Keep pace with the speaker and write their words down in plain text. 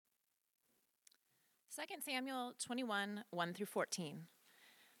2 Samuel 21, 1 through 14.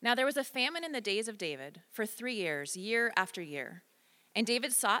 Now there was a famine in the days of David for 3 years, year after year. And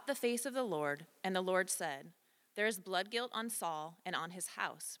David sought the face of the Lord, and the Lord said, "There is blood guilt on Saul and on his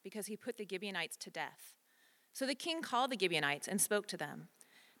house, because he put the Gibeonites to death." So the king called the Gibeonites and spoke to them.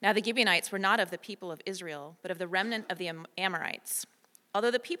 Now the Gibeonites were not of the people of Israel, but of the remnant of the Amorites.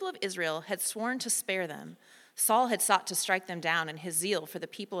 Although the people of Israel had sworn to spare them, Saul had sought to strike them down in his zeal for the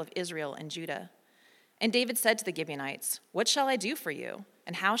people of Israel and Judah. And David said to the Gibeonites, "What shall I do for you?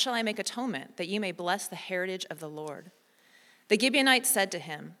 And how shall I make atonement that you may bless the heritage of the Lord?" The Gibeonites said to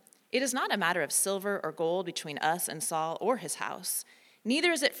him, "It is not a matter of silver or gold between us and Saul or his house.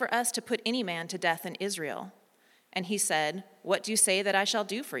 Neither is it for us to put any man to death in Israel." And he said, "What do you say that I shall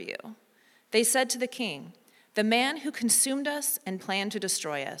do for you?" They said to the king, "The man who consumed us and planned to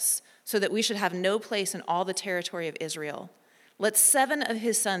destroy us, so that we should have no place in all the territory of Israel. Let 7 of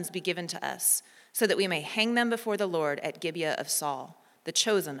his sons be given to us, so that we may hang them before the Lord at Gibeah of Saul, the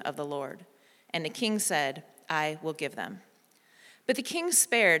chosen of the Lord." And the king said, "I will give them." But the king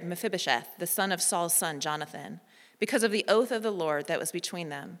spared Mephibosheth, the son of Saul's son Jonathan, because of the oath of the Lord that was between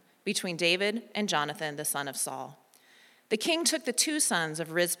them, between David and Jonathan, the son of Saul. The king took the 2 sons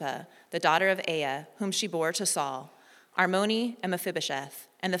of Rizpah, the daughter of Aiah, whom she bore to Saul, Armoni and Mephibosheth,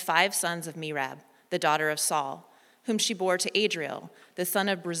 and the 5 sons of Merab, the daughter of Saul, whom she bore to Adriel, the son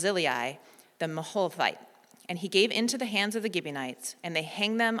of Barzillai, the Meholathite. And he gave into the hands of the Gibeonites, and they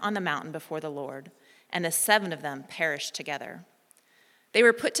hanged them on the mountain before the Lord, and the 7 of them perished together. They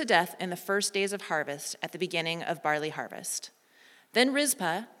were put to death in the first days of harvest, at the beginning of barley harvest. Then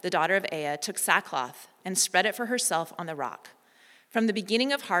Rizpah, the daughter of Aiah, took sackcloth and spread it for herself on the rock, from the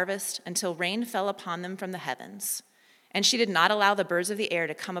beginning of harvest until rain fell upon them from the heavens. And she did not allow the birds of the air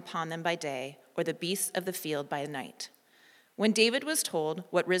to come upon them by day, or the beasts of the field by night. When David was told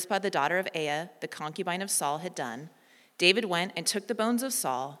what Rizpah, the daughter of Aiah, the concubine of Saul, had done, David went and took the bones of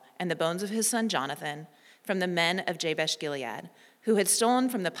Saul and the bones of his son Jonathan from the men of Jabesh Gilead, who had stolen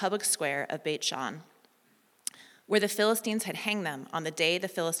from the public square of Beth-shan, where the Philistines had hanged them on the day the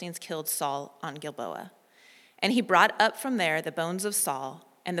Philistines killed Saul on Gilboa. And he brought up from there the bones of Saul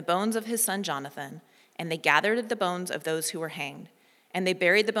and the bones of his son Jonathan, and they gathered the bones of those who were hanged. And they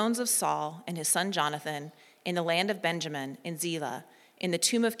buried the bones of Saul and his son Jonathan in the land of Benjamin, in Zelah, in the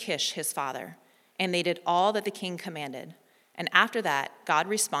tomb of Kish, his father. And they did all that the king commanded. And after that, God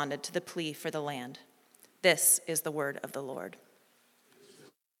responded to the plea for the land. This is the word of the Lord.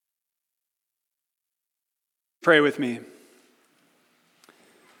 Pray with me.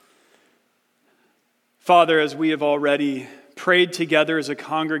 Father, as we have already prayed together as a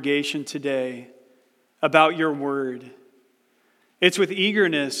congregation today about your word, it's with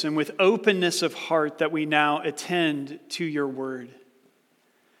eagerness and with openness of heart that we now attend to your word.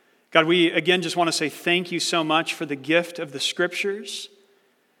 God, we again just want to say thank you so much for the gift of the scriptures,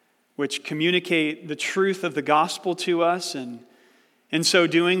 which communicate the truth of the gospel to us, and in so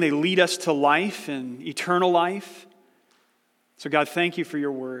doing, they lead us to life and eternal life. So God, thank you for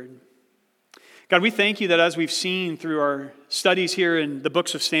your word. God, we thank you that as we've seen through our studies here in the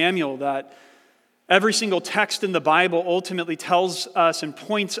books of Samuel, that every single text in the Bible ultimately tells us and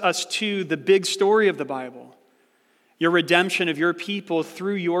points us to the big story of the Bible, your redemption of your people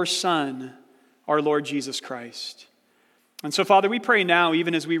through your Son, our Lord Jesus Christ. And so, Father, we pray now,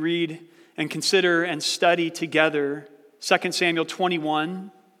 even as we read and consider and study together 2 Samuel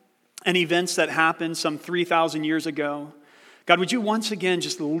 21 and events that happened some 3,000 years ago, God, would you once again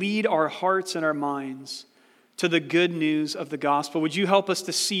just lead our hearts and our minds to the good news of the gospel? Would you help us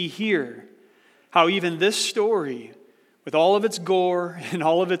to see here how even this story, with all of its gore and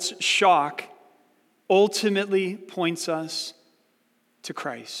all of its shock, ultimately points us to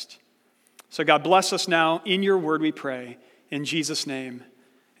Christ. So God, bless us now in your word, we pray. In Jesus' name,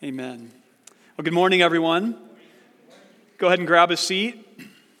 amen. Well, good morning, everyone. Go ahead and grab a seat.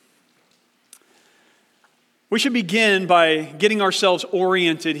 We should begin by getting ourselves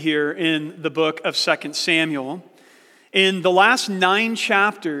oriented here in the book of 2 Samuel. In the last 9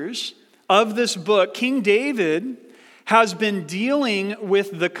 chapters of this book, King David has been dealing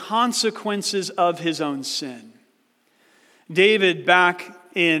with the consequences of his own sin. David, back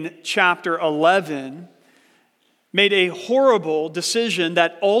in chapter 11, made a horrible decision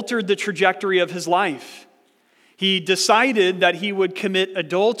that altered the trajectory of his life. He decided that he would commit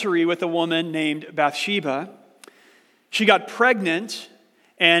adultery with a woman named Bathsheba. She got pregnant,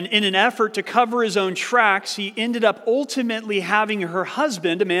 and in an effort to cover his own tracks, he ended up ultimately having her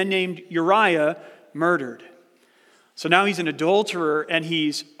husband, a man named Uriah, murdered. So now he's an adulterer and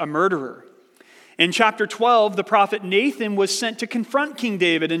he's a murderer. In chapter 12, the prophet Nathan was sent to confront King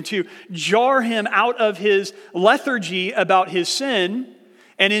David and to jar him out of his lethargy about his sin.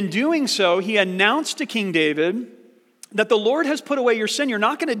 And in doing so, he announced to King David that the Lord has put away your sin. You're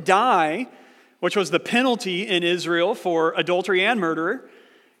not going to die, which was the penalty in Israel for adultery and murder.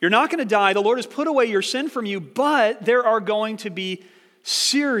 You're not going to die. The Lord has put away your sin from you, but there are going to be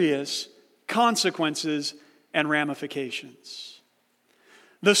serious consequences and ramifications.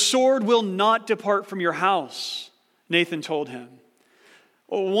 The sword will not depart from your house, Nathan told him.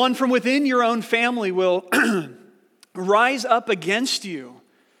 One from within your own family will rise up against you.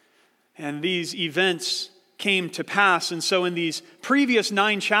 And these events came to pass. And so in these previous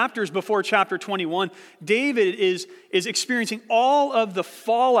 9 chapters before chapter 21, David is experiencing all of the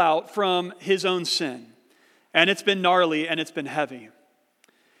fallout from his own sin. And it's been gnarly and it's been heavy.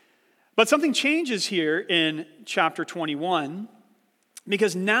 But something changes here in chapter 21,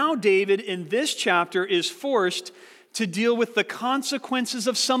 because now David in this chapter is forced to deal with the consequences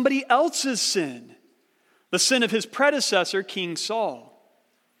of somebody else's sin, the sin of his predecessor, King Saul.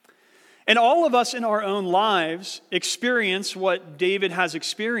 And all of us in our own lives experience what David has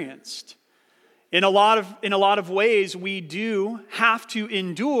experienced. In a lot of ways, we do have to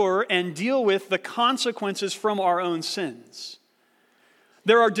endure and deal with the consequences from our own sins.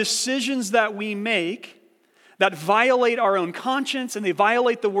 There are decisions that we make that violate our own conscience, and they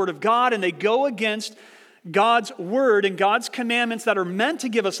violate the Word of God, and they go against God's Word and God's commandments that are meant to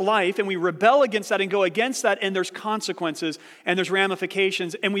give us life, and we rebel against that and go against that, and there's consequences and there's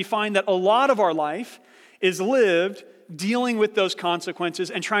ramifications, and we find that a lot of our life is lived dealing with those consequences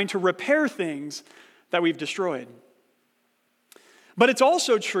and trying to repair things that we've destroyed. But it's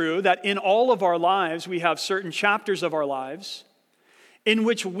also true that in all of our lives, we have certain chapters of our lives in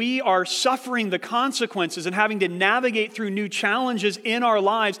which we are suffering the consequences and having to navigate through new challenges in our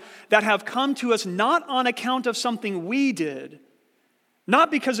lives that have come to us not on account of something we did,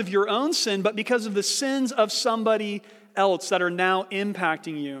 not because of your own sin, but because of the sins of somebody else that are now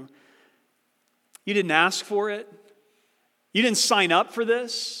impacting you. You didn't ask for it. You didn't sign up for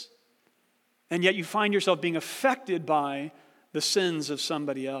this. And yet you find yourself being affected by the sins of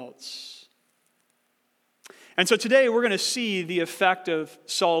somebody else. And so today we're going to see the effect of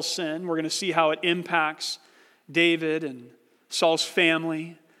Saul's sin. We're going to see how it impacts David and Saul's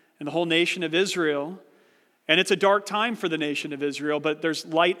family and the whole nation of Israel. And it's a dark time for the nation of Israel, but there's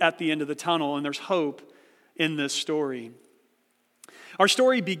light at the end of the tunnel and there's hope in this story. Our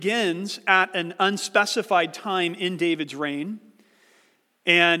story begins at an unspecified time in David's reign.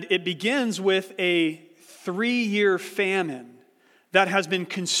 And it begins with a 3-year famine that has been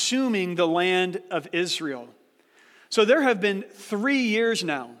consuming the land of Israel. So there have been 3 years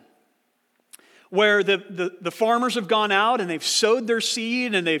now where the farmers have gone out and they've sowed their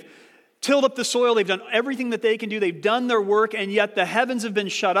seed and they've tilled up the soil. They've done everything that they can do. They've done their work, and yet the heavens have been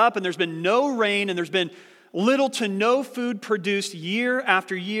shut up and there's been no rain and there's been little to no food produced year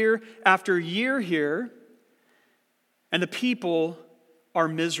after year after year here. And the people are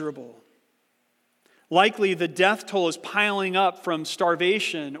miserable. Likely the death toll is piling up from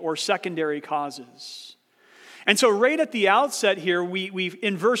starvation or secondary causes. And so right at the outset here, we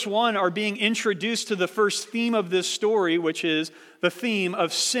in verse 1 are being introduced to the first theme of this story, which is the theme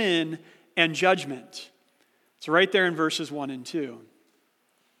of sin and judgment. It's right there in verses 1 and 2.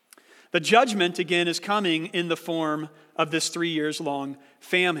 The judgment, again, is coming in the form of this 3 years long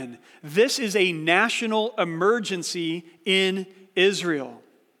famine. This is a national emergency in Israel.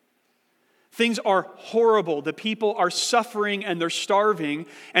 Things are horrible. The people are suffering and they're starving.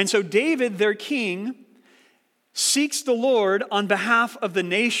 And so David, their king, seeks the Lord on behalf of the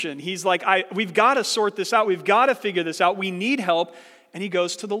nation. He's like, we've got to sort this out. We've got to figure this out. We need help. And he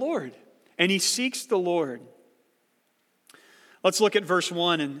goes to the Lord. And he seeks the Lord. Let's look at verse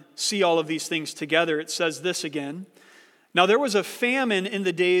 1 and see all of these things together. It says this again. Now there was a famine in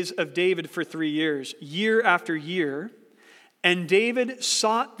the days of David for 3 years, year after year. And David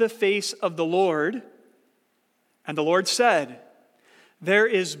sought the face of the Lord. And the Lord said, there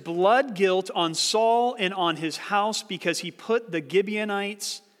is blood guilt on Saul and on his house because he put the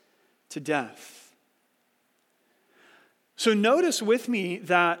Gibeonites to death. So notice with me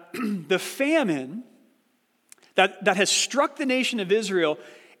that the famine that has struck the nation of Israel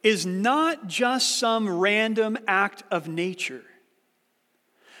is not just some random act of nature.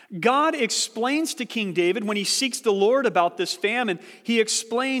 God explains to King David when he seeks the Lord about this famine, he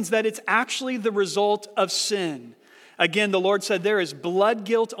explains that it's actually the result of sin. Again, the Lord said, there is blood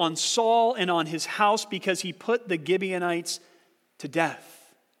guilt on Saul and on his house because he put the Gibeonites to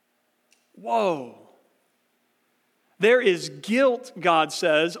death. Whoa. There is guilt, God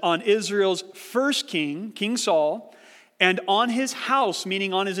says, on Israel's first king, King Saul, and on his house,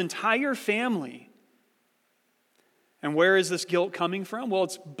 meaning on his entire family. And where is this guilt coming from? Well,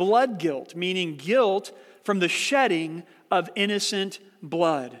 it's blood guilt, meaning guilt from the shedding of innocent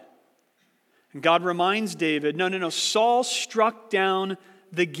blood. And God reminds David, no, Saul struck down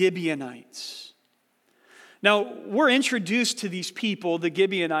the Gibeonites. Now, we're introduced to these people, the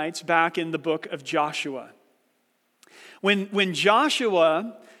Gibeonites, back in the book of Joshua. When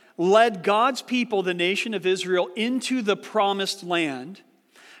Joshua led God's people, the nation of Israel, into the promised land,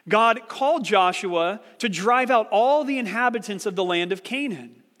 God called Joshua to drive out all the inhabitants of the land of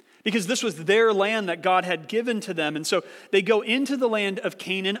Canaan, because this was their land that God had given to them. And so they go into the land of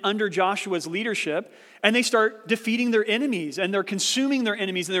Canaan under Joshua's leadership, and they start defeating their enemies, and they're consuming their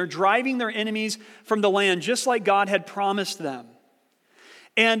enemies, and they're driving their enemies from the land, just like God had promised them.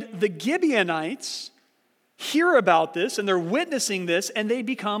 And the Gibeonites hear about this, and they're witnessing this, and they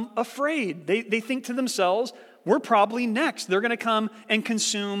become afraid. They think to themselves, we're probably next. They're going to come and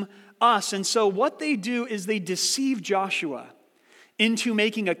consume us. And so what they do is they deceive Joshua into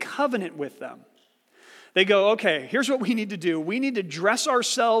making a covenant with them. They go, okay, here's what we need to do. We need to dress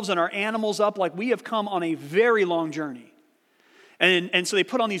ourselves and our animals up like we have come on a very long journey. And so they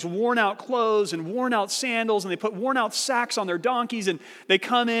put on these worn out clothes and worn out sandals, and they put worn out sacks on their donkeys, and they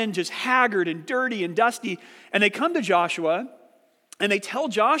come in just haggard and dirty and dusty. And they come to Joshua, and they tell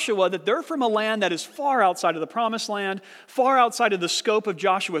Joshua that they're from a land that is far outside of the promised land, far outside of the scope of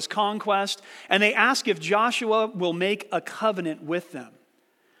Joshua's conquest, and they ask if Joshua will make a covenant with them.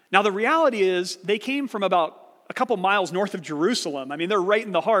 Now, the reality is they came from about a couple miles north of Jerusalem. I mean, they're right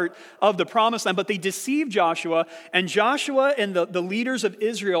in the heart of the promised land, but they deceive Joshua, and Joshua and the leaders of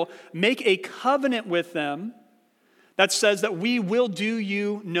Israel make a covenant with them that says that we will do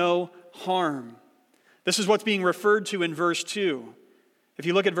you no harm. This is what's being referred to in verse 2. If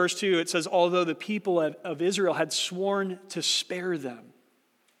you look at verse 2, it says, although the people of Israel had sworn to spare them.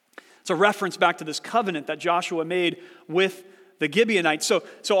 It's a reference back to this covenant that Joshua made with the Gibeonites. So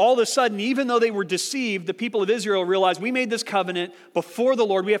all of a sudden, even though they were deceived, the people of Israel realized we made this covenant before the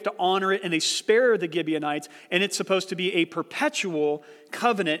Lord. We have to honor it, and they spare the Gibeonites, and it's supposed to be a perpetual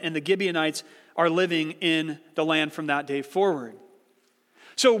covenant, and the Gibeonites are living in the land from that day forward.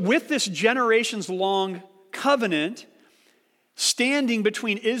 So with this generations-long covenant standing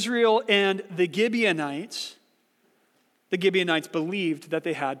between Israel and the Gibeonites believed that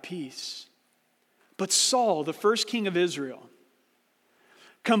they had peace. But Saul, the first king of Israel,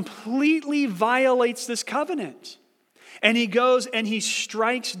 completely violates this covenant. And he goes and he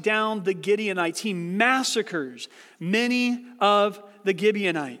strikes down the Gibeonites. He massacres many of the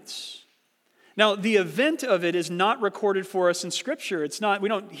Gibeonites. Now, the event of it is not recorded for us in Scripture. We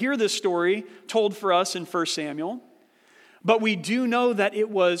don't hear this story told for us in 1 Samuel. But we do know that it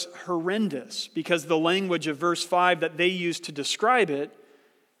was horrendous, because the language of verse 5 that they used to describe it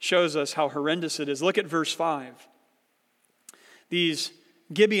shows us how horrendous it is. Look at verse 5. These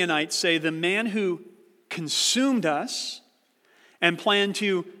Gibeonites say, the man who consumed us and planned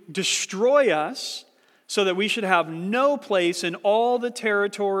to destroy us so that we should have no place in all the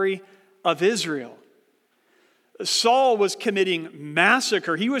territory of Israel. Saul was committing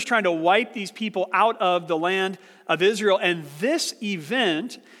massacre. He was trying to wipe these people out of the land of Israel. And this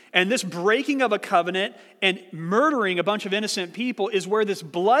event and this breaking of a covenant and murdering a bunch of innocent people is where this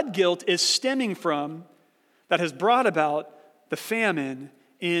blood guilt is stemming from that has brought about the famine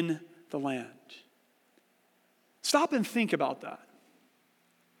in the land. Stop and think about that.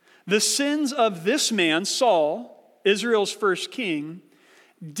 The sins of this man, Saul, Israel's first king,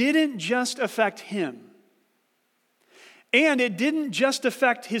 didn't just affect him. And it didn't just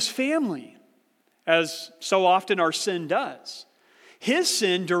affect his family, as so often our sin does. His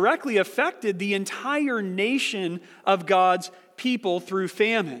sin directly affected the entire nation of God's people through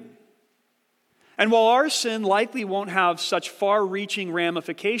famine. And while our sin likely won't have such far-reaching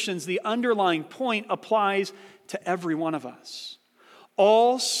ramifications, the underlying point applies to every one of us.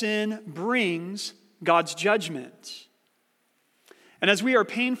 All sin brings God's judgment. And as we are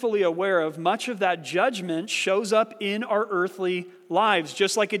painfully aware of, much of that judgment shows up in our earthly lives,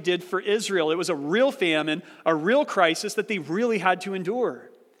 just like it did for Israel. It was a real famine, a real crisis that they really had to endure.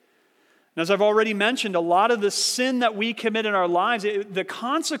 And as I've already mentioned, a lot of the sin that we commit in our lives, the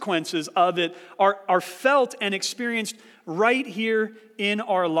consequences of it are felt and experienced right here in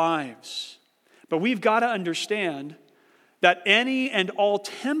our lives. But we've got to understand that any and all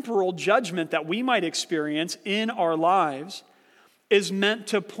temporal judgment that we might experience in our lives is meant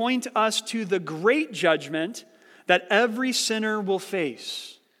to point us to the great judgment that every sinner will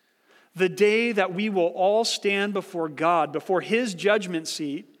face. the day that we will all stand before God, before his judgment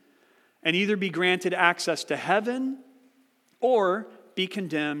seat, and either be granted access to heaven or be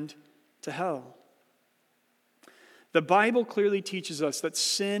condemned to hell. The Bible clearly teaches us that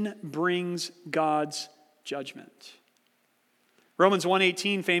sin brings God's judgment. Romans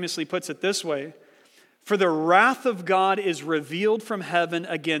 1:18 famously puts it this way, "For the wrath of God is revealed from heaven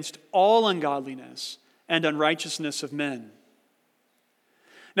against all ungodliness and unrighteousness of men."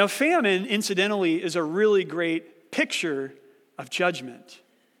 Now, famine, incidentally, is a really great picture of judgment.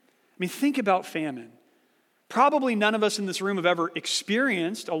 I mean, think about famine. Probably none of us in this room have ever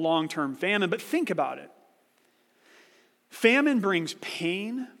experienced a long-term famine, but think about it. Famine brings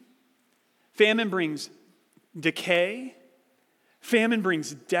pain. Famine brings decay. Famine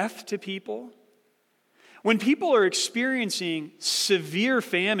brings death to people. When people are experiencing severe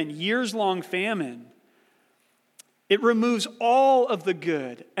famine, years-long famine, it removes all of the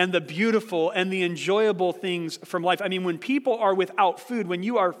good and the beautiful and the enjoyable things from life. I mean, when people are without food, when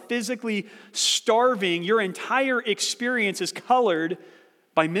you are physically starving, your entire experience is colored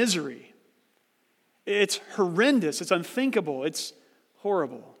by misery. It's horrendous, it's unthinkable, it's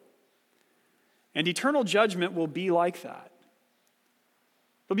horrible. And eternal judgment will be like that.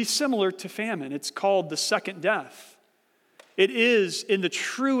 It'll be similar to famine. It's called the second death. It is, in the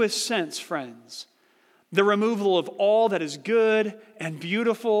truest sense, friends, the removal of all that is good and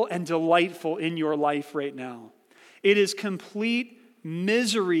beautiful and delightful in your life right now. It is complete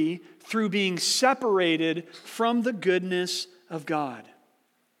misery through being separated from the goodness of God.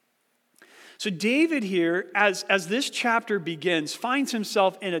 So David here, as this chapter begins, finds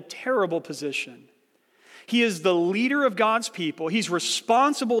himself in a terrible position. He is the leader of God's people. He's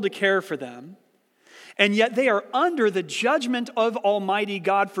responsible to care for them. And yet they are under the judgment of Almighty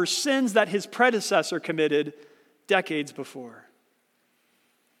God for sins that his predecessor committed decades before.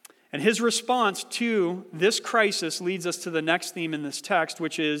 And his response to this crisis leads us to the next theme in this text,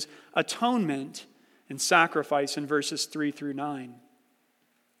 which is atonement and sacrifice in verses 3 through 9.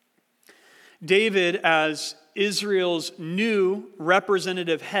 David, as Israel's new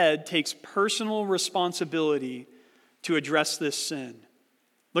representative head, takes personal responsibility to address this sin.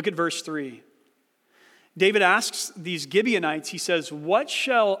 Look at verse 3. David asks these Gibeonites, he says, "What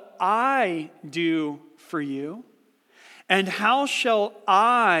shall I do for you? And how shall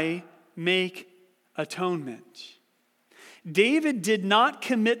I make atonement?" David did not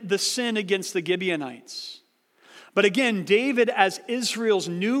commit the sin against the Gibeonites. But again, David, as Israel's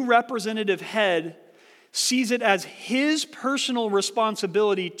new representative head, sees it as his personal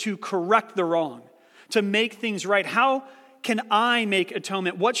responsibility to correct the wrong, to make things right. How can I make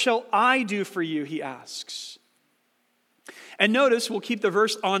atonement? What shall I do for you, he asks. And notice, we'll keep the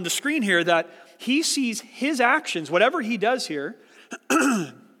verse on the screen here, that he sees his actions, whatever he does here,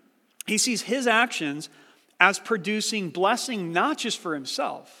 he sees his actions as producing blessing not just for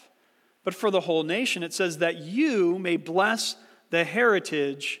himself, but for the whole nation. It says that you may bless the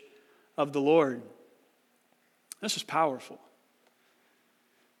heritage of the Lord. This is powerful.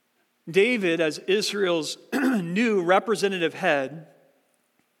 David, as Israel's new representative head,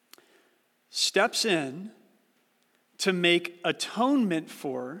 steps in to make atonement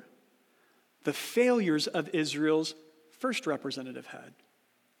for the failures of Israel's first representative head,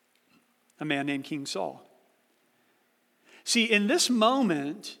 a man named King Saul. See, in this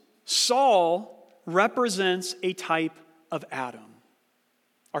moment, Saul represents a type of Adam,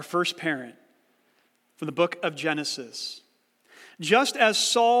 our first parent, from the book of Genesis. Just as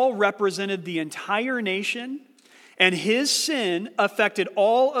Saul represented the entire nation and his sin affected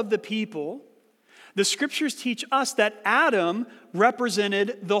all of the people, the scriptures teach us that Adam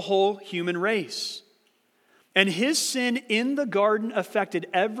represented the whole human race. And his sin in the garden affected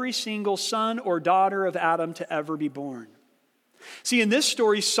every single son or daughter of Adam to ever be born. See, in this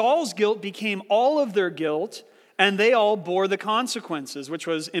story, Saul's guilt became all of their guilt, and they all bore the consequences, which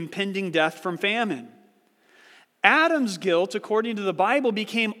was impending death from famine. Adam's guilt, according to the Bible,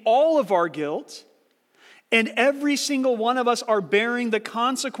 became all of our guilt, and every single one of us are bearing the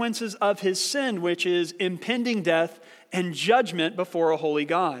consequences of his sin, which is impending death and judgment before a holy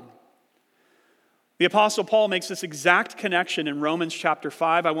God. The Apostle Paul makes this exact connection in Romans chapter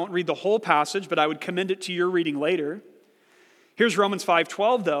 5. I won't read the whole passage, but I would commend it to your reading later. Here's Romans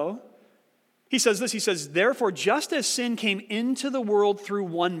 5:12, though. He says this, he says, "Therefore, just as sin came into the world through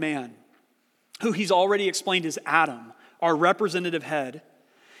one man," who he's already explained is Adam, our representative head.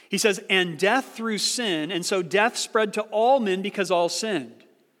 He says, "and death through sin, and so death spread to all men because all sinned."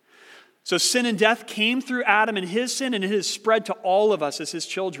 So sin and death came through Adam and his sin, and it has spread to all of us as his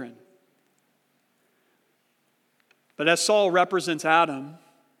children. But as Saul represents Adam,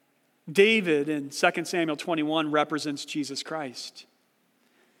 David in 2 Samuel 21 represents Jesus Christ.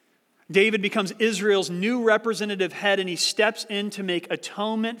 David becomes Israel's new representative head, and he steps in to make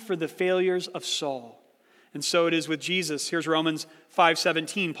atonement for the failures of Saul. And so it is with Jesus. Here's Romans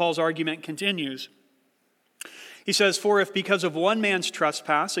 5:17. Paul's argument continues. He says, "For if because of one man's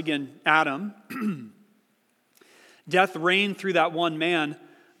trespass," again, Adam, "death reigned through that one man,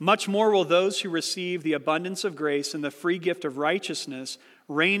 much more will those who receive the abundance of grace and the free gift of righteousness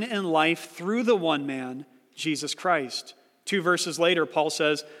reign in life through the one man, Jesus Christ." 2 verses later, Paul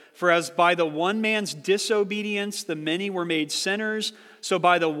says, "For as by the one man's disobedience the many were made sinners, so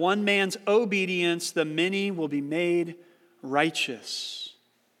by the one man's obedience the many will be made righteous."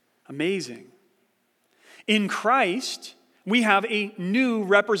 Amazing. In Christ, we have a new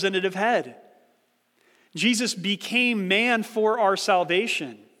representative head. Jesus became man for our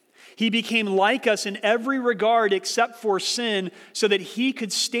salvation. He became like us in every regard except for sin, so that he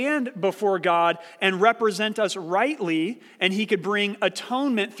could stand before God and represent us rightly, and he could bring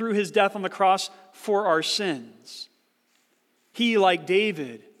atonement through his death on the cross for our sins. He, like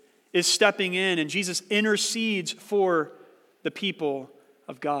David, is stepping in, and Jesus intercedes for the people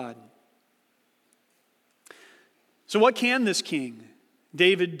of God. So what can this king,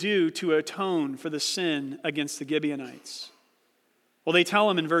 David, do to atone for the sin against the Gibeonites? Well, they tell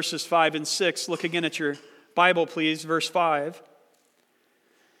him in verses 5 and 6. Look again at your Bible, please. Verse 5.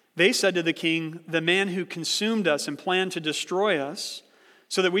 "They said to the king, 'The man who consumed us and planned to destroy us,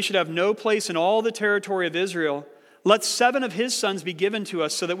 so that we should have no place in all the territory of Israel, let 7 of his sons be given to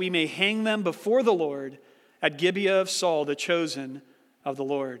us, so that we may hang them before the Lord at Gibeah of Saul, the chosen of the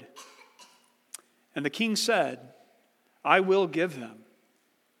Lord.' And the king said, 'I will give them.'"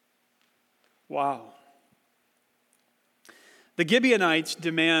 Wow. The Gibeonites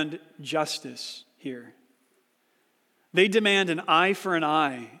demand justice here. They demand an eye for an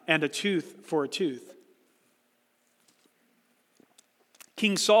eye and a tooth for a tooth.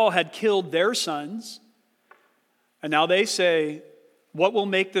 King Saul had killed their sons, and now they say, what will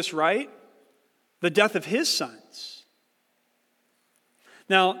make this right? The death of his sons.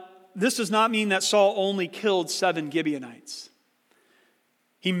 Now, this does not mean that Saul only killed 7 Gibeonites.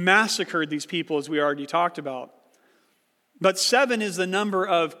 He massacred these people, as we already talked about. But 7 is the number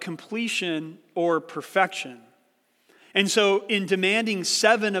of completion or perfection. And so in demanding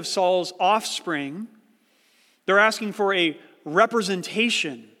 7 of Saul's offspring, they're asking for a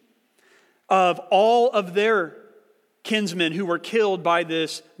representation of all of their kinsmen who were killed by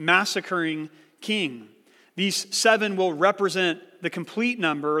this massacring king. These 7 will represent the complete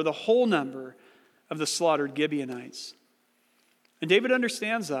number or the whole number of the slaughtered Gibeonites. And David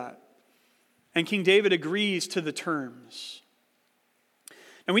understands that. And King David agrees to the terms.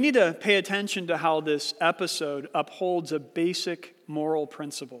 And we need to pay attention to how this episode upholds a basic moral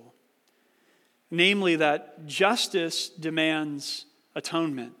principle. Namely, that justice demands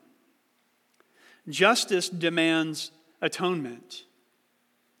atonement. Justice demands atonement.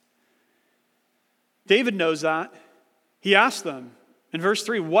 David knows that. He asked them in verse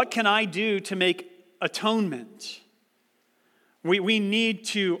 3, "What can I do to make atonement?" We need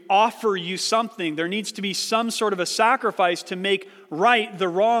to offer you something. There needs to be some sort of a sacrifice to make right the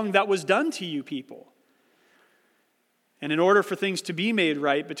wrong that was done to you people. And in order for things to be made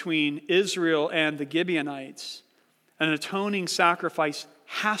right between Israel and the Gibeonites, an atoning sacrifice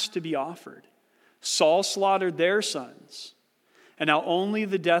has to be offered. Saul slaughtered their sons, and now only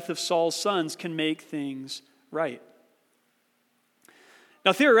the death of Saul's sons can make things right.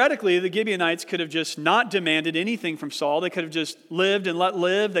 Now, theoretically, the Gibeonites could have just not demanded anything from Saul. They could have just lived and let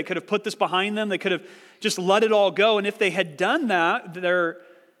live. They could have put this behind them. They could have just let it all go. And if they had done that, their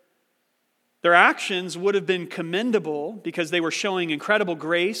actions would have been commendable because they were showing incredible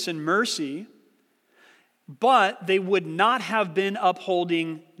grace and mercy. But they would not have been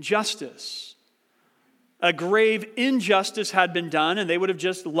upholding justice. A grave injustice had been done, and they would have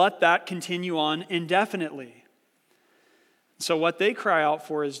just let that continue on indefinitely. So what they cry out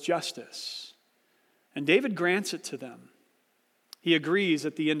for is justice. And David grants it to them. He agrees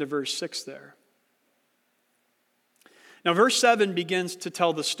at the end of verse 6 there. Now verse 7 begins to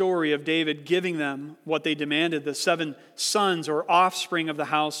tell the story of David giving them what they demanded, the 7 sons or offspring of the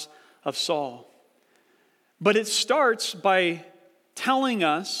house of Saul. But it starts by telling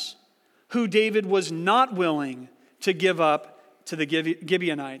us who David was not willing to give up to the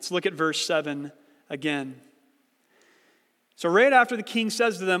Gibeonites. Look at verse 7 again. So right after the king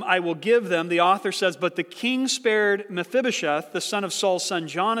says to them, "I will give them," the author says, "But the king spared Mephibosheth, the son of Saul's son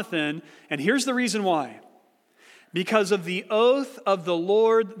Jonathan." And here's the reason why. Because of the oath of the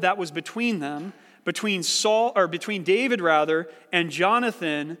Lord that was between them, between David and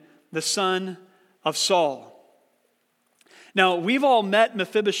Jonathan, the son of Saul. Now, we've all met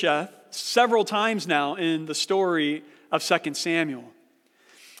Mephibosheth several times now in the story of 2 Samuel.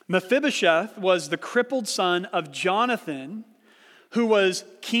 Mephibosheth was the crippled son of Jonathan, who was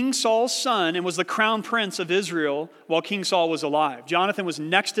King Saul's son and was the crown prince of Israel while King Saul was alive. Jonathan was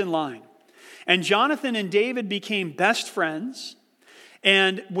next in line. And Jonathan and David became best friends.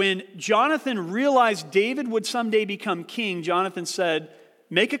 And when Jonathan realized David would someday become king, Jonathan said,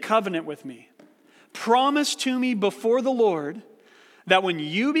 "Make a covenant with me. Promise to me before the Lord that when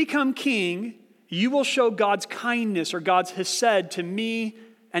you become king, you will show God's kindness or God's hesed to me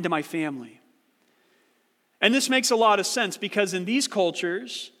and to my family." And this makes a lot of sense because in these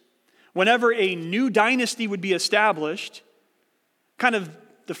cultures, whenever a new dynasty would be established, kind of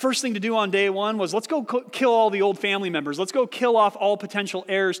the first thing to do on day one was, let's go kill all the old family members. Let's go kill off all potential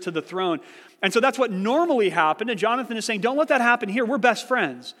heirs to the throne. And so that's what normally happened. And Jonathan is saying, don't let that happen here. We're best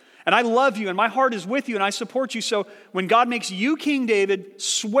friends. And I love you, and my heart is with you, and I support you. So when God makes you King David,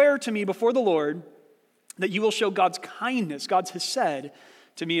 swear to me before the Lord that you will show God's kindness, God's hesed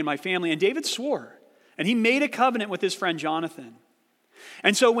to me and my family. And David swore, and he made a covenant with his friend Jonathan.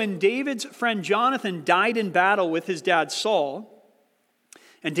 And so when David's friend Jonathan died in battle with his dad Saul,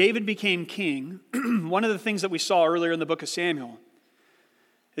 and David became king, one of the things that we saw earlier in the book of Samuel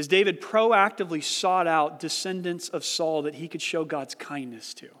is David proactively sought out descendants of Saul that he could show God's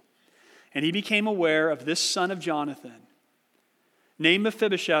kindness to. And he became aware of this son of Jonathan, named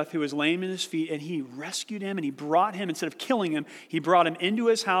Mephibosheth, who was lame in his feet, and he rescued him and he brought him, instead of killing him, he brought him into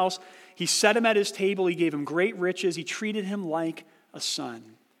his house. He set him at his table. He gave him great riches. He treated him like a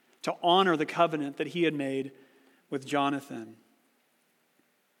son to honor the covenant that he had made with Jonathan.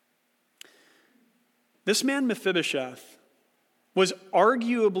 This man, Mephibosheth, was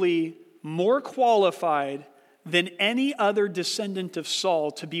arguably more qualified than any other descendant of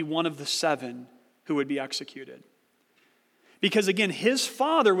Saul to be one of the 7 who would be executed. Because again, his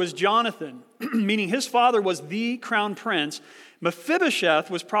father was Jonathan, meaning his father was the crown prince.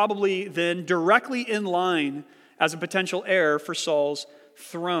 Mephibosheth was probably then directly in line as a potential heir for Saul's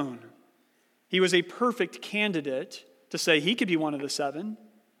throne. He was a perfect candidate to say he could be one of the 7.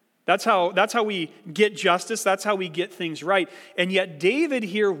 That's how we get justice. That's how we get things right. And yet David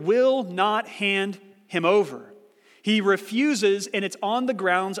here will not hand him over. He refuses, and it's on the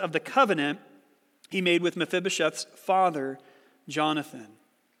grounds of the covenant he made with Mephibosheth's father, Jonathan.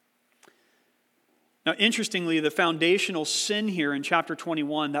 Now, interestingly, the foundational sin here in chapter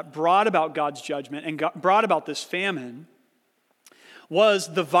 21 that brought about God's judgment and brought about this famine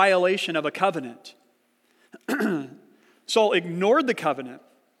was the violation of a covenant. Saul ignored the covenant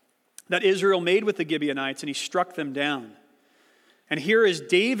that Israel made with the Gibeonites, and he struck them down. And here is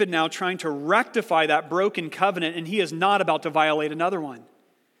David now trying to rectify that broken covenant, and he is not about to violate another one.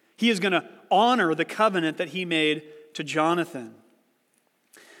 He is going to honor the covenant that he made to Jonathan.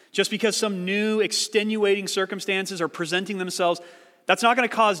 Just because some new extenuating circumstances are presenting themselves, that's not going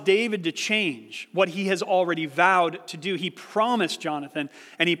to cause David to change what he has already vowed to do. He promised Jonathan,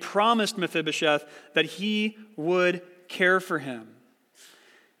 and he promised Mephibosheth that he would care for him.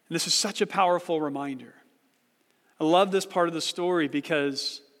 And this is such a powerful reminder. I love this part of the story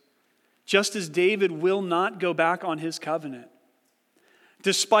because just as David will not go back on his covenant,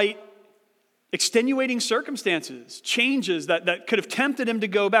 despite extenuating circumstances, changes that could have tempted him to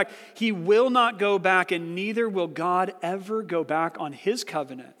go back, he will not go back, and neither will God ever go back on his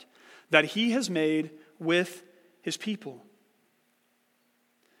covenant that he has made with his people.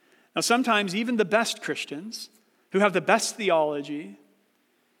 Now, sometimes even the best Christians who have the best theology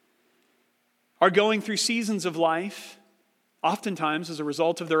are going through seasons of life, oftentimes as a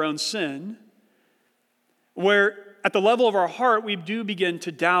result of their own sin, where at the level of our heart we do begin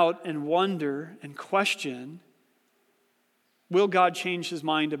to doubt and wonder and question, will God change his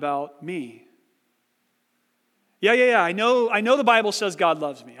mind about me? Yeah, I know the Bible says God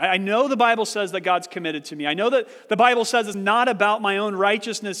loves me. I know the Bible says that God's committed to me. I know that the Bible says it's not about my own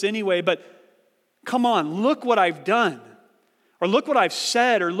righteousness anyway, but come on, look what I've done. Or look what I've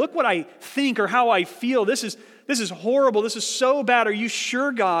said, or look what I think, or how I feel. This is horrible. This is so bad. Are you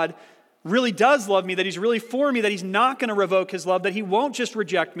sure God really does love me, that he's really for me, that he's not going to revoke his love, that he won't just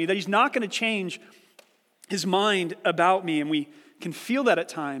reject me, that he's not going to change his mind about me? And we can feel that at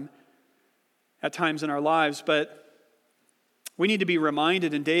times in our lives, but we need to be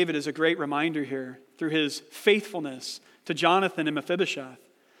reminded, and David is a great reminder here through his faithfulness to Jonathan and Mephibosheth,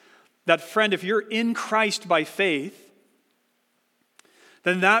 that friend, if you're in Christ by faith,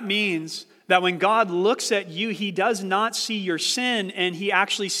 then that means that when God looks at you, he does not see your sin, and he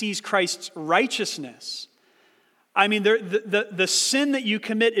actually sees Christ's righteousness. I mean, the sin that you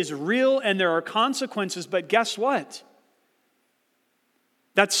commit is real and there are consequences, but guess what?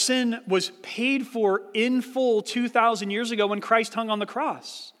 That sin was paid for in full 2,000 years ago when Christ hung on the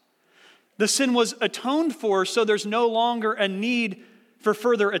cross. The sin was atoned for, so there's no longer a need for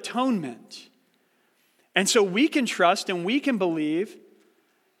further atonement. And so we can trust and we can believe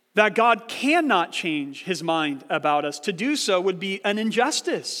that God cannot change his mind about us. To do so would be an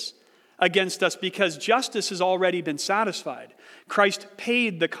injustice against us because justice has already been satisfied. Christ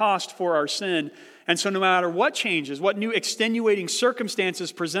paid the cost for our sin. And so no matter what changes, what new extenuating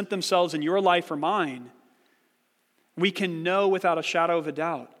circumstances present themselves in your life or mine, we can know without a shadow of a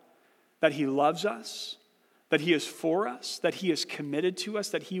doubt that he loves us, that he is for us, that he is committed to us,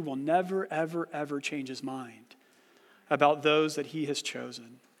 that he will never, ever, ever change his mind about those that he has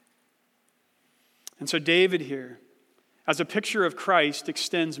chosen. And so David here, as a picture of Christ,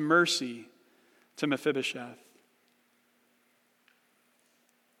 extends mercy to Mephibosheth.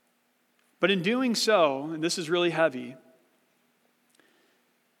 But in doing so, and this is really heavy,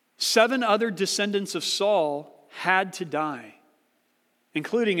 7 other descendants of Saul had to die,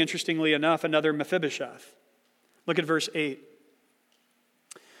 including, interestingly enough, another Mephibosheth. Look at verse 8.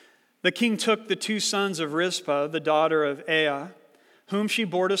 The king took the 2 sons of Rizpah, the daughter of Aiah, whom she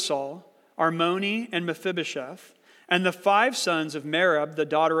bore to Saul, Armoni and Mephibosheth, and the 5 sons of Merab, the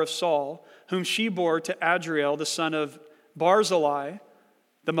daughter of Saul, whom she bore to Adriel, the son of Barzillai,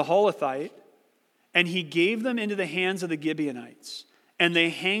 the Maholathite, and he gave them into the hands of the Gibeonites. And they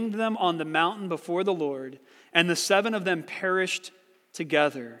hanged them on the mountain before the Lord, and the 7 of them perished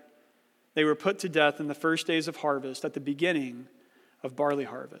together. They were put to death in the first days of harvest, at the beginning of barley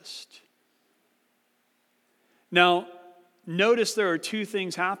harvest. Now, notice there are 2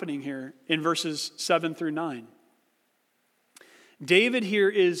 things happening here in verses 7 through 9. David here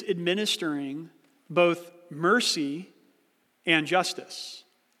is administering both mercy and justice.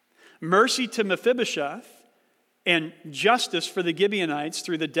 Mercy to Mephibosheth and justice for the Gibeonites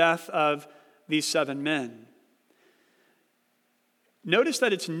through the death of these 7 men. Notice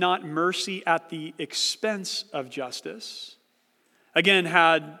that it's not mercy at the expense of justice. Again,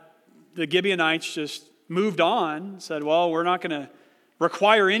 had the Gibeonites just moved on, said, well, we're not going to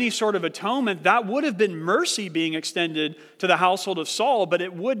require any sort of atonement, that would have been mercy being extended to the household of Saul, but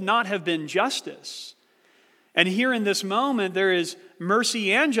it would not have been justice. And here in this moment, there is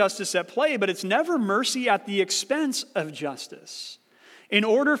mercy and justice at play, but it's never mercy at the expense of justice. In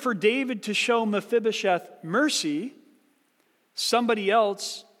order for David to show Mephibosheth mercy, somebody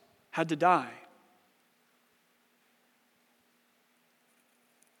else had to die.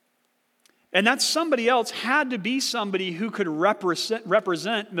 And that somebody else had to be somebody who could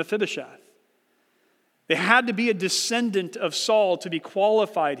represent Mephibosheth. They had to be a descendant of Saul to be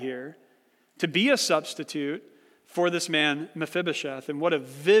qualified here, to be a substitute for this man Mephibosheth. And what a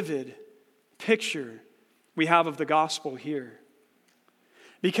vivid picture we have of the gospel here.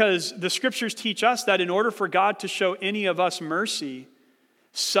 Because the scriptures teach us that in order for God to show any of us mercy,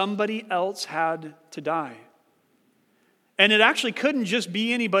 somebody else had to die. And it actually couldn't just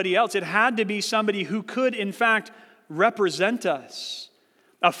be anybody else. It had to be somebody who could, in fact, represent us.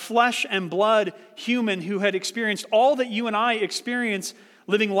 A flesh and blood human who had experienced all that you and I experience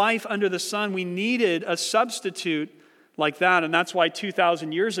living life under the sun. We needed a substitute like that. And that's why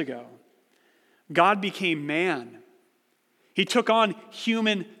 2,000 years ago, God became man. He took on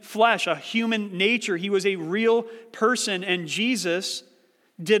human flesh, a human nature. He was a real person. And Jesus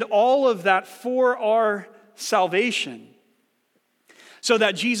did all of that for our salvation, so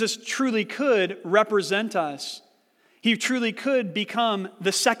that Jesus truly could represent us. He truly could become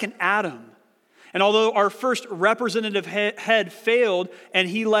the second Adam. And although our first representative head failed and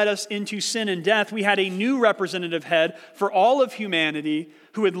he led us into sin and death, we had a new representative head for all of humanity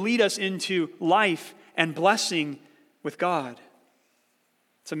who would lead us into life and blessing with God.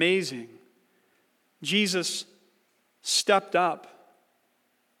 It's amazing. Jesus stepped up.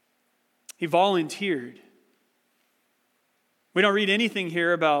 He volunteered. We don't read anything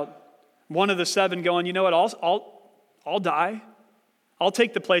here about one of the 7 going, you know what, I'll die. I'll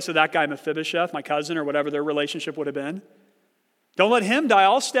take the place of that guy Mephibosheth, my cousin, or whatever their relationship would have been. Don't let him die.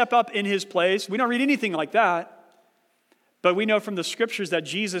 I'll step up in his place. We don't read anything like that. But we know from the scriptures that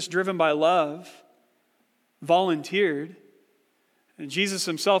Jesus, driven by love, volunteered. And Jesus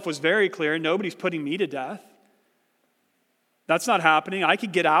himself was very clear, nobody's putting me to death. That's not happening. I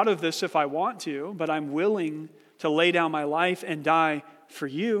could get out of this if I want to, but I'm willing to lay down my life and die for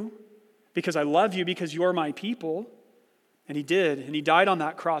you because I love you, because you're my people. And he did. And he died on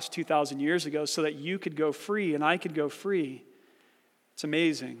that cross 2,000 years ago so that you could go free and I could go free. It's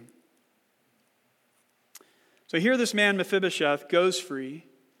amazing. So here this man Mephibosheth goes free,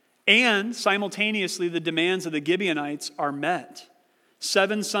 and simultaneously the demands of the Gibeonites are met.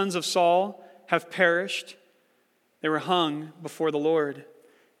 7 sons of Saul have perished. They were hung before the Lord.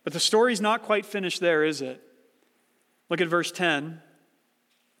 But the story's not quite finished there, is it? Look at verse 10.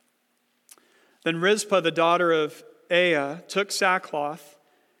 Then Rizpah, the daughter of Aiah, took sackcloth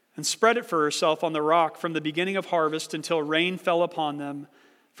and spread it for herself on the rock from the beginning of harvest until rain fell upon them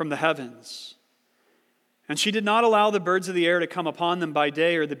from the heavens. And she did not allow the birds of the air to come upon them by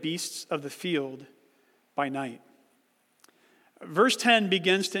day or the beasts of the field by night. Verse 10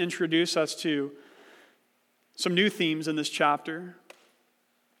 begins to introduce us to some new themes in this chapter.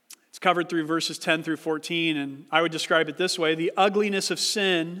 It's covered through verses 10 through 14, and I would describe it this way: the ugliness of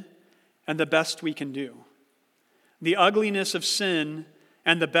sin and the best we can do. The ugliness of sin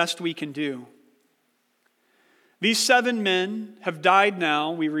and the best we can do. These 7 men have died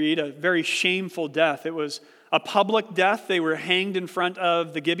now, we read, a very shameful death. It was a public death. They were hanged in front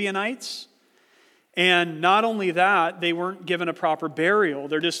of the Gibeonites. And not only that, they weren't given a proper burial.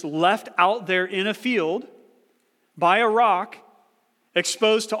 They're just left out there in a field by a rock,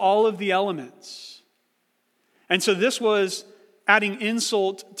 exposed to all of the elements. And so this was adding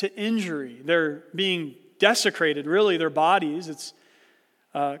insult to injury. They're being desecrated, really, their bodies. It's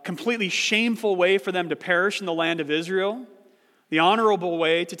a completely shameful way for them to perish in the land of Israel. The honorable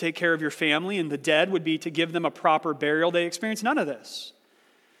way to take care of your family and the dead would be to give them a proper burial. They experienced none of this.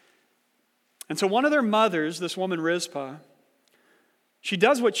 And so one of their mothers, this woman Rizpah, she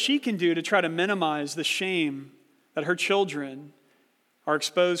does what she can do to try to minimize the shame that her children are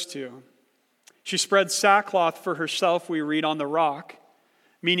exposed to. She spread sackcloth for herself, we read, on the rock,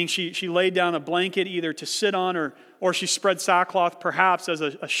 meaning she laid down a blanket either to sit on or she spread sackcloth perhaps as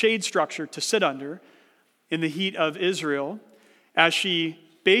a shade structure to sit under in the heat of Israel, as she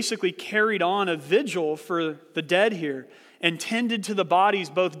basically carried on a vigil for the dead here and tended to the bodies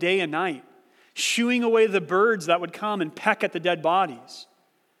both day and night, shooing away the birds that would come and peck at the dead bodies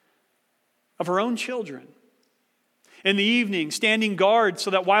of her own children. In the evening, standing guard so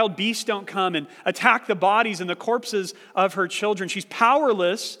that wild beasts don't come and attack the bodies and the corpses of her children. She's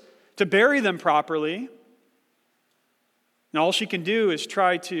powerless to bury them properly. And all she can do is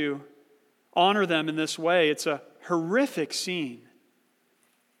try to honor them in this way. It's a horrific scene.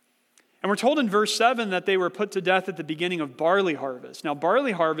 And we're told in verse 7 that they were put to death at the beginning of barley harvest. Now,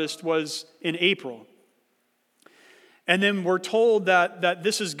 barley harvest was in April. And then we're told that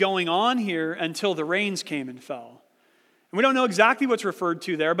this is going on here until the rains came and fell. And we don't know exactly what's referred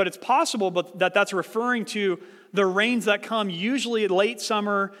to there, but it's possible that that's referring to the rains that come usually late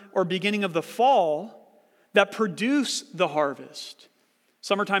summer or beginning of the fall that produce the harvest.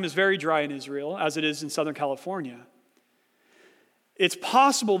 Summertime is very dry in Israel, as it is in Southern California. It's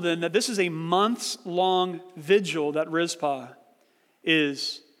possible then that this is a months-long vigil that Rizpah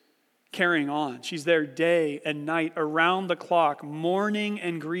is carrying on. She's there day and night, around the clock, mourning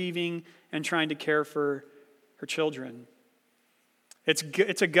and grieving and trying to care for her children.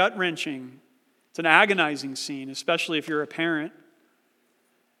 It's a gut-wrenching, it's an agonizing scene, especially if you're a parent.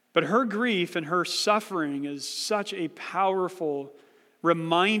 But her grief and her suffering is such a powerful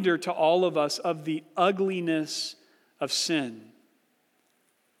reminder to all of us of the ugliness of sin.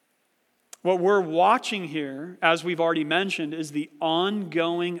 What we're watching here, as we've already mentioned, is the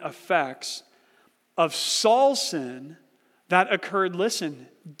ongoing effects of Saul's sin that occurred, listen,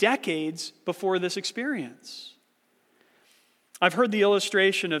 decades before this experience. I've heard the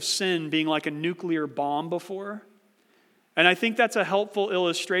illustration of sin being like a nuclear bomb before. And I think that's a helpful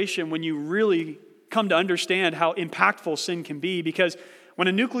illustration when you really come to understand how impactful sin can be. Because when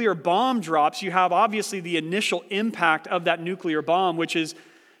a nuclear bomb drops, you have obviously the initial impact of that nuclear bomb, which is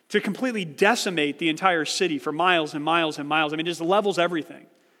to completely decimate the entire city for miles and miles and miles. I mean, it just levels everything.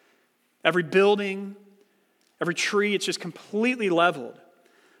 Every building, every tree, it's just completely leveled.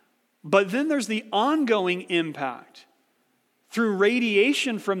 But then there's the ongoing impact through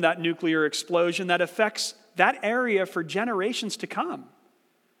radiation from that nuclear explosion that affects that area for generations to come.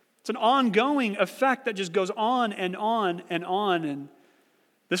 It's an ongoing effect that just goes on and on and on. And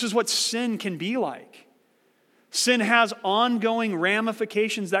this is what sin can be like. Sin has ongoing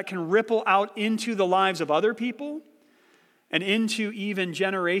ramifications that can ripple out into the lives of other people and into even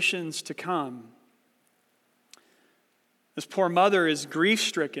generations to come. This poor mother is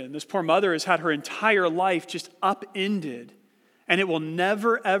grief-stricken. This poor mother has had her entire life just upended. And it will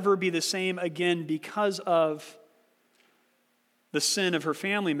never, ever be the same again because of the sin of her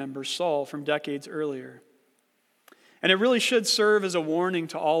family member, Saul, from decades earlier. And it really should serve as a warning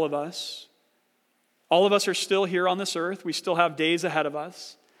to all of us. All of us are still here on this earth. We still have days ahead of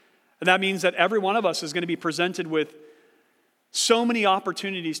us. And that means that every one of us is going to be presented with so many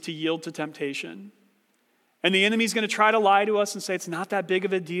opportunities to yield to temptation. And the enemy's going to try to lie to us and say, it's not that big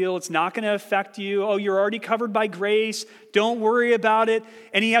of a deal. It's not going to affect you. Oh, you're already covered by grace. Don't worry about it.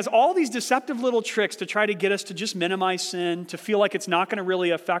 And he has all these deceptive little tricks to try to get us to just minimize sin, to feel like it's not going to really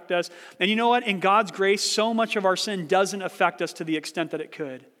affect us. And you know what? In God's grace, so much of our sin doesn't affect us to the extent that it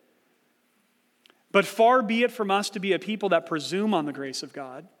could. But far be it from us to be a people that presume on the grace of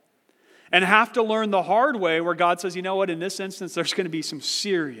God and have to learn the hard way where God says, you know what? In this instance, there's going to be some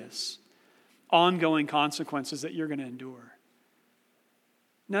serious ongoing consequences that you're going to endure.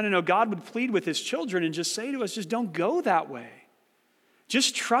 No. God would plead with his children and just say to us, just don't go that way.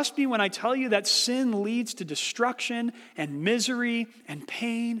 Just trust me when I tell you that sin leads to destruction and misery and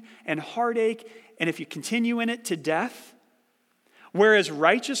pain and heartache, and if you continue in it, to death. Whereas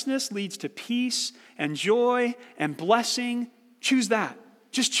righteousness leads to peace and joy and blessing. Choose that.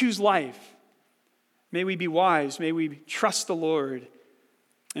 Just choose life. May we be wise. May we trust the Lord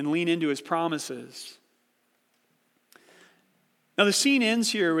and lean into his promises. Now the scene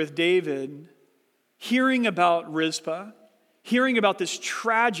ends here with David hearing about Rizpah, hearing about this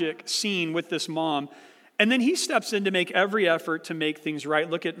tragic scene with this mom, and then he steps in to make every effort to make things right.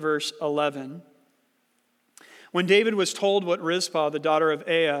 Look at verse 11. When David was told what Rizpah, the daughter of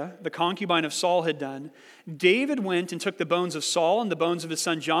Aiah, the concubine of Saul, had done, David went and took the bones of Saul and the bones of his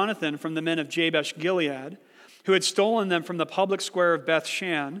son Jonathan from the men of Jabesh Gilead, who had stolen them from the public square of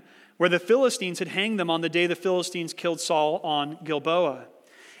Beth-shan, where the Philistines had hanged them on the day the Philistines killed Saul on Gilboa.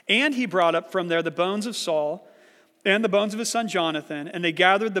 And he brought up from there the bones of Saul and the bones of his son Jonathan, and they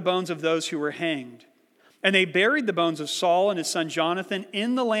gathered the bones of those who were hanged. And they buried the bones of Saul and his son Jonathan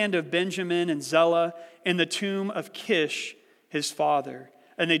in the land of Benjamin and Zelah, in the tomb of Kish, his father.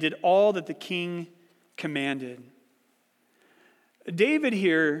 And they did all that the king commanded. David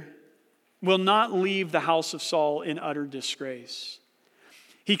here will not leave the house of Saul in utter disgrace.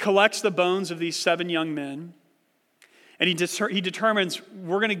 He collects the bones of these 7 young men, and he determines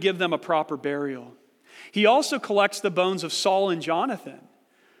we're going to give them a proper burial. He also collects the bones of Saul and Jonathan,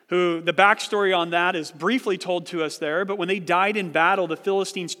 who the backstory on that is briefly told to us there, but when they died in battle, the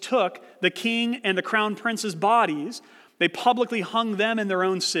Philistines took the king and the crown prince's bodies, they publicly hung them in their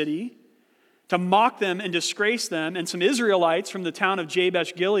own city, to mock them and disgrace them. And some Israelites from the town of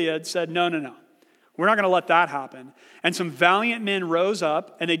Jabesh Gilead said, no. We're not going to let that happen. And some valiant men rose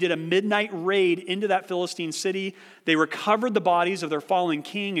up and they did a midnight raid into that Philistine city. They recovered the bodies of their fallen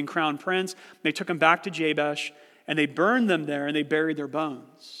king and crown prince. They took them back to Jabesh and they burned them there and they buried their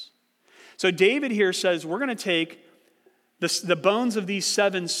bones. So David here says, we're going to take the bones of these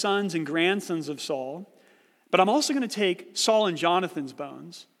 7 sons and grandsons of Saul, but I'm also going to take Saul and Jonathan's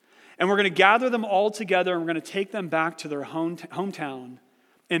bones. And we're going to gather them all together and we're going to take them back to their hometown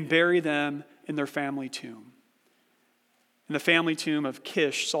and bury them in their family tomb. In the family tomb of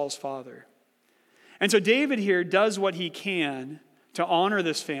Kish, Saul's father. And so David here does what he can to honor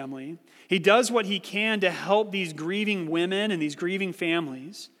this family. He does what he can to help these grieving women and these grieving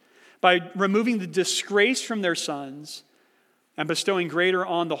families by removing the disgrace from their sons and bestowing greater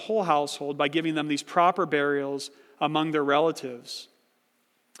on the whole household by giving them these proper burials among their relatives.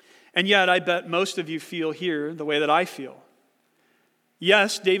 And yet, I bet most of you feel here the way that I feel.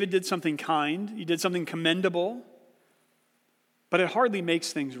 Yes, David did something kind. He did something commendable. But it hardly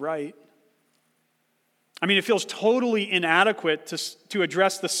makes things right. I mean, it feels totally inadequate to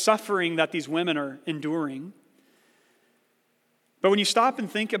address the suffering that these women are enduring. But when you stop and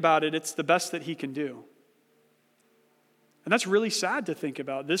think about it, it's the best that he can do. And that's really sad to think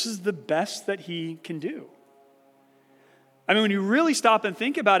about. This is the best that he can do. I mean, when you really stop and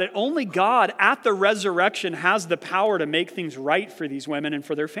think about it, only God at the resurrection has the power to make things right for these women and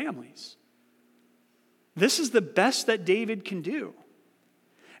for their families. This is the best that David can do.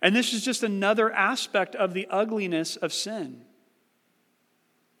 And this is just another aspect of the ugliness of sin.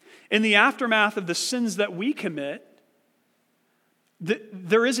 In the aftermath of the sins that we commit,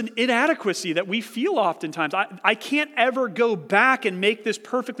 there is an inadequacy that we feel oftentimes. I can't ever go back and make this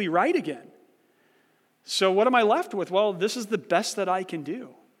perfectly right again. So what am I left with? Well, this is the best that I can do.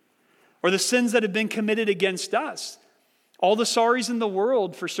 Or the sins that have been committed against us. All the sorries in the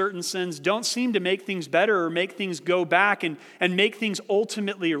world for certain sins don't seem to make things better or make things go back and make things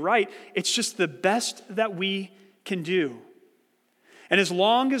ultimately right. It's just the best that we can do. And as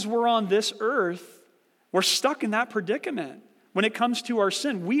long as we're on this earth, we're stuck in that predicament. When it comes to our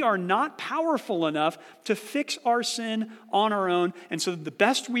sin, we are not powerful enough to fix our sin on our own. And so the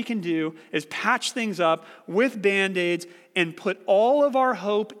best we can do is patch things up with Band-Aids and put all of our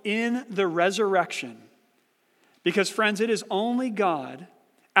hope in the resurrection. Because friends, it is only God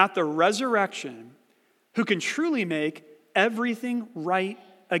at the resurrection who can truly make everything right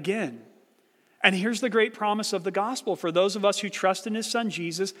again. And here's the great promise of the gospel. For those of us who trust in his son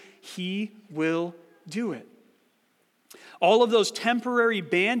Jesus, he will do it. All of those temporary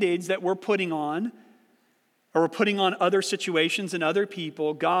band-aids that we're putting on, or we're putting on other situations and other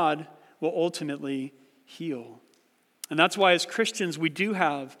people, God will ultimately heal. And that's why as Christians, we do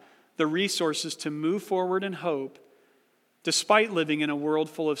have the resources to move forward in hope, despite living in a world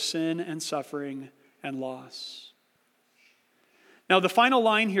full of sin and suffering and loss. Now, the final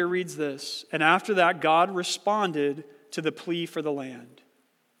line here reads this, and after that, God responded to the plea for the land.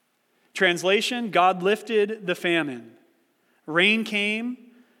 Translation, God lifted the famine. Rain came,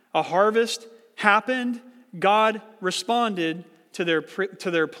 a harvest happened, God responded to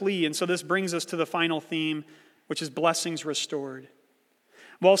their plea. And so this brings us to the final theme, which is blessings restored.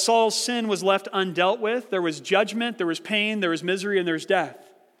 While Saul's sin was left undealt with, there was judgment, there was pain, there was misery, and there's death.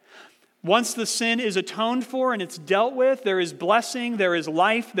 Once the sin is atoned for and it's dealt with, there is blessing, there is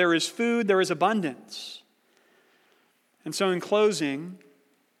life, there is food, there is abundance. And so in closing,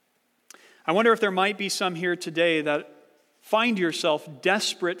 I wonder if there might be some here today that find yourself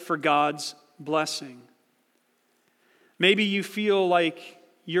desperate for God's blessing. Maybe you feel like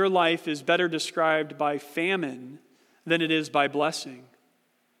your life is better described by famine than it is by blessing.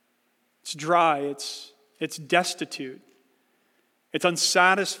 It's dry, it's destitute, it's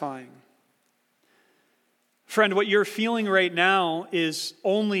unsatisfying. Friend, what you're feeling right now is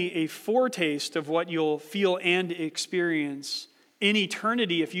only a foretaste of what you'll feel and experience in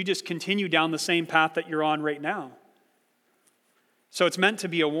eternity if you just continue down the same path that you're on right now. So it's meant to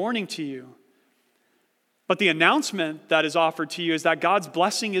be a warning to you. But the announcement that is offered to you is that God's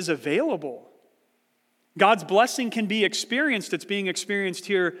blessing is available. God's blessing can be experienced. It's being experienced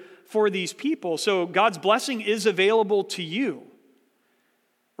here for these people. So God's blessing is available to you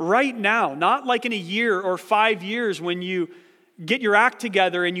right now, not like in a year or 5 years when you get your act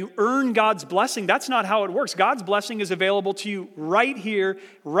together and you earn God's blessing. That's not how it works. God's blessing is available to you right here,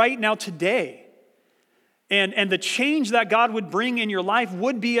 right now, today. And the change that God would bring in your life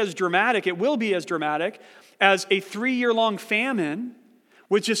would be as dramatic, it will be as dramatic as a 3-year-long famine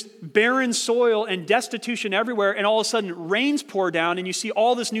with just barren soil and destitution everywhere, and all of a sudden rains pour down and you see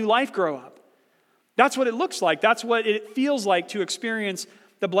all this new life grow up. That's what it looks like. That's what it feels like to experience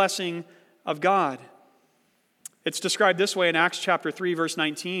the blessing of God. It's described this way in Acts chapter 3, verse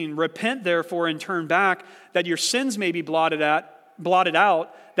 19. Repent, therefore, and turn back, that your sins may be blotted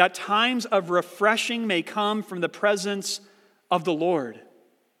out, that times of refreshing may come from the presence of the Lord.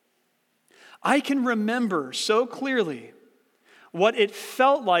 I can remember so clearly what it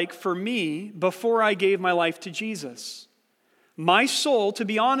felt like for me before I gave my life to Jesus. My soul, to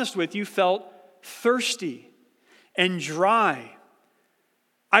be honest with you, felt thirsty and dry.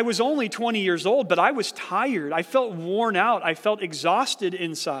 I was only 20 years old, but I was tired. I felt worn out. I felt exhausted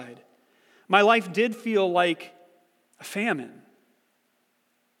inside. My life did feel like a famine.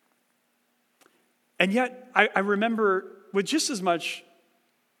 And yet, I remember with just as much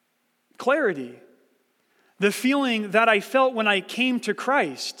clarity the feeling that I felt when I came to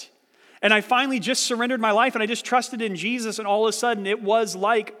Christ. And I finally just surrendered my life and I just trusted in Jesus, and all of a sudden it was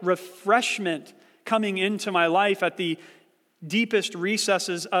like refreshment coming into my life at the deepest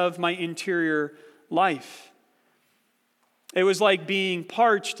recesses of my interior life. It was like being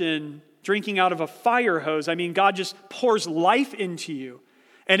parched and drinking out of a fire hose. I mean, God just pours life into you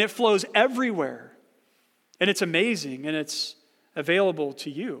and it flows everywhere. And it's amazing, and it's available to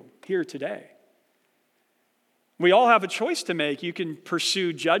you here today. We all have a choice to make. You can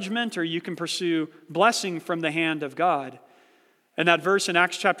pursue judgment or you can pursue blessing from the hand of God. And that verse in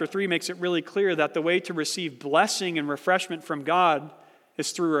Acts chapter 3 makes it really clear that the way to receive blessing and refreshment from God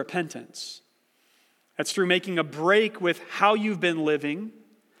is through repentance. That's through making a break with how you've been living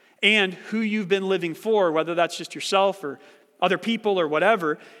and who you've been living for, whether that's just yourself or other people or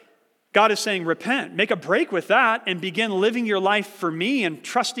whatever. God is saying, repent, make a break with that and begin living your life for me and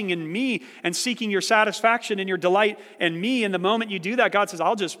trusting in me and seeking your satisfaction and your delight in me. And the moment you do that, God says,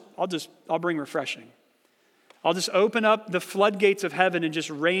 I'll bring refreshing. I'll just open up the floodgates of heaven and just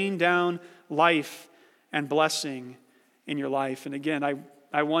rain down life and blessing in your life. And again,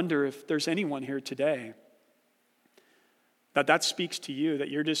 I wonder if there's anyone here today that speaks to you,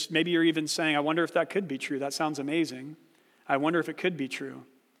 that maybe you're even saying, I wonder if that could be true. That sounds amazing. I wonder if it could be true.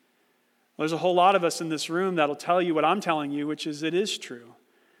 There's a whole lot of us in this room that'll tell you what I'm telling you, which is it is true.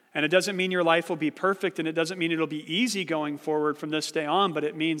 And it doesn't mean your life will be perfect, and it doesn't mean it'll be easy going forward from this day on, but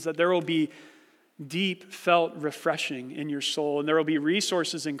it means that there will be deep felt refreshing in your soul, and there will be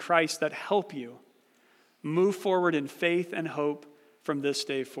resources in Christ that help you move forward in faith and hope from this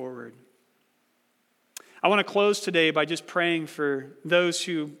day forward. I want to close today by just praying for those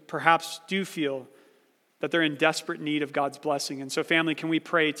who perhaps do feel that they're in desperate need of God's blessing. And so, family, can we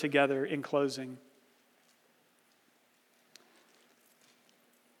pray together in closing?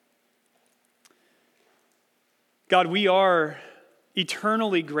 God, we are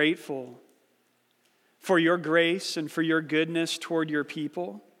eternally grateful for your grace and for your goodness toward your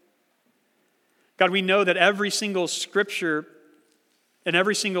people. God, we know that every single scripture and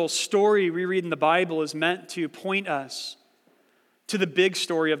every single story we read in the Bible is meant to point us to the big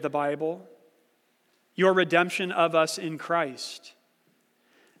story of the Bible, your redemption of us in Christ.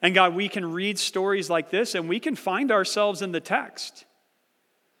 And God, we can read stories like this and we can find ourselves in the text.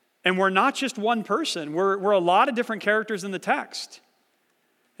 And we're not just one person. We're a lot of different characters in the text.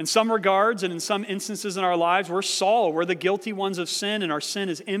 In some regards and in some instances in our lives, we're Saul. We're the guilty ones of sin, and our sin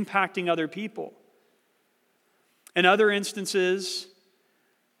is impacting other people. In other instances,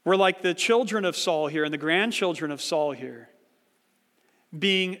 we're like the children of Saul here and the grandchildren of Saul here,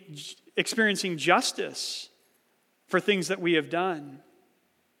 experiencing justice for things that we have done.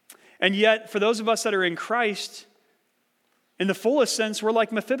 And yet, for those of us that are in Christ, in the fullest sense, we're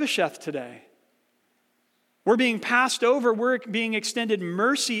like Mephibosheth today. We're being passed over. We're being extended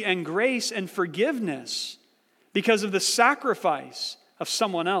mercy and grace and forgiveness because of the sacrifice of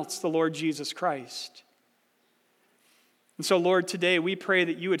someone else, the Lord Jesus Christ. And so, Lord, today we pray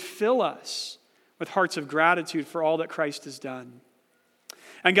that you would fill us with hearts of gratitude for all that Christ has done.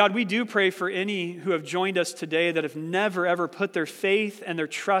 And God, we do pray for any who have joined us today that have never, ever put their faith and their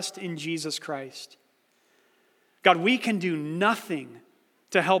trust in Jesus Christ. God, we can do nothing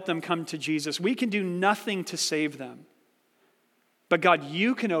to help them come to Jesus. We can do nothing to save them. But God,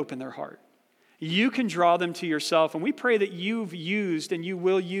 you can open their heart. You can draw them to yourself. And we pray that you've used and you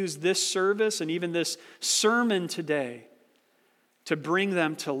will use this service and even this sermon today to bring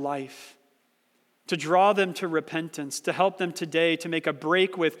them to life, to draw them to repentance, to help them today to make a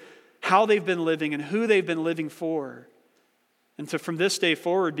break with how they've been living and who they've been living for, and to from this day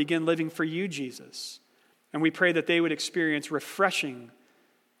forward begin living for you, Jesus. And we pray that they would experience refreshing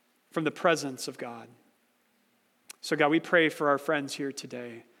from the presence of God. So God, we pray for our friends here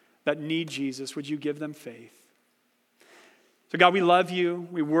today that need Jesus. Would you give them faith? So God, we love you,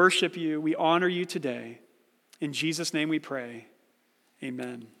 we worship you, we honor you today. In Jesus' name we pray.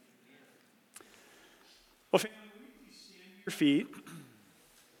 Amen. Well, family, please stand to your feet.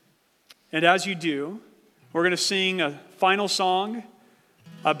 And as you do, we're going to sing a final song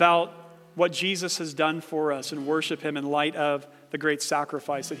about what Jesus has done for us and worship him in light of the great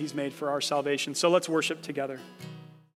sacrifice that he's made for our salvation. So let's worship together.